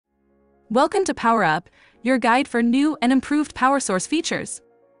Welcome to Power Up, your guide for new and improved PowerSource features.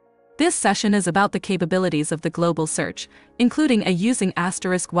 This session is about the capabilities of the global search, including a using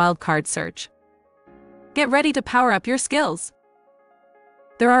asterisk wildcard search. Get ready to power up your skills.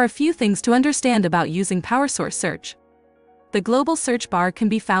 There are a few things to understand about using PowerSource search. The global search bar can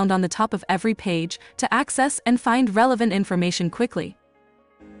be found on the top of every page to access and find relevant information quickly.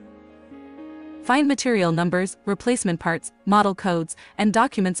 Find material numbers, replacement parts, model codes, and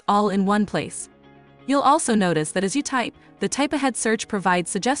documents all in one place. You'll also notice that as you type, the type-ahead search provides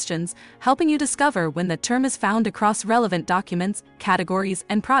suggestions, helping you discover when the term is found across relevant documents, categories,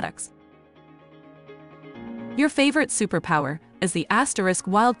 and products. Your favorite superpower is the asterisk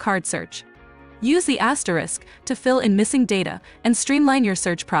wildcard search. Use the asterisk to fill in missing data and streamline your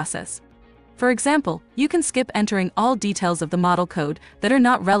search process. For example, you can skip entering all details of the model code that are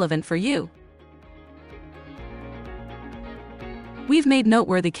not relevant for you. We've made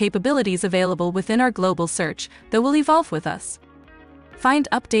noteworthy capabilities available within our global search that will evolve with us. Find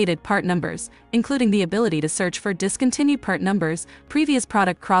updated part numbers, including the ability to search for discontinued part numbers, previous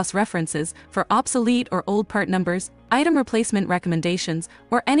product cross-references for obsolete or old part numbers, item replacement recommendations,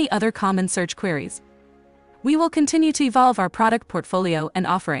 or any other common search queries. We will continue to evolve our product portfolio and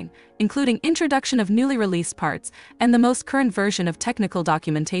offering, including introduction of newly released parts and the most current version of technical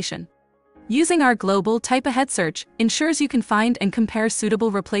documentation. Using our global type-ahead search ensures you can find and compare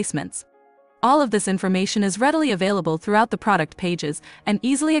suitable replacements. All of this information is readily available throughout the product pages and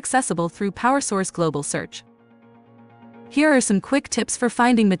easily accessible through PowerSource Global Search. Here are some quick tips for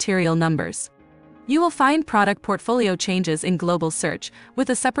finding material numbers. You will find product portfolio changes in Global Search with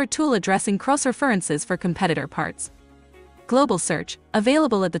a separate tool addressing cross-references for competitor parts. Global Search,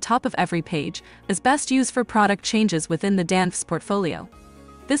 available at the top of every page, is best used for product changes within the Danfoss portfolio.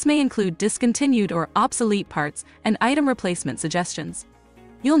 This may include discontinued or obsolete parts and item replacement suggestions.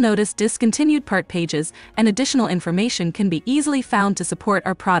 You'll notice discontinued part pages and additional information can be easily found to support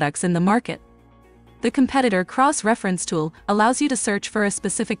our products in the market. The Competitor Cross-Reference tool allows you to search for a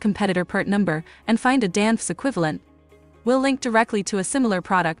specific competitor part number and find a Danfoss equivalent. We'll link directly to a similar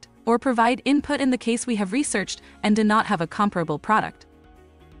product or provide input in the case we have researched and do not have a comparable product.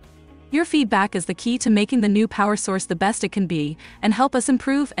 Your feedback is the key to making the new PowerSource the best it can be and help us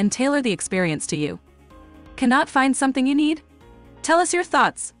improve and tailor the experience to you. Cannot find something you need? Tell us your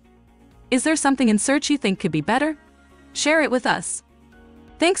thoughts. Is there something in search you think could be better? Share it with us.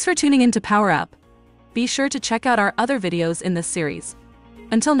 Thanks for tuning in to Power Up. Be sure to check out our other videos in this series.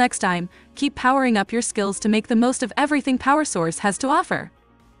 Until next time, keep powering up your skills to make the most of everything PowerSource has to offer.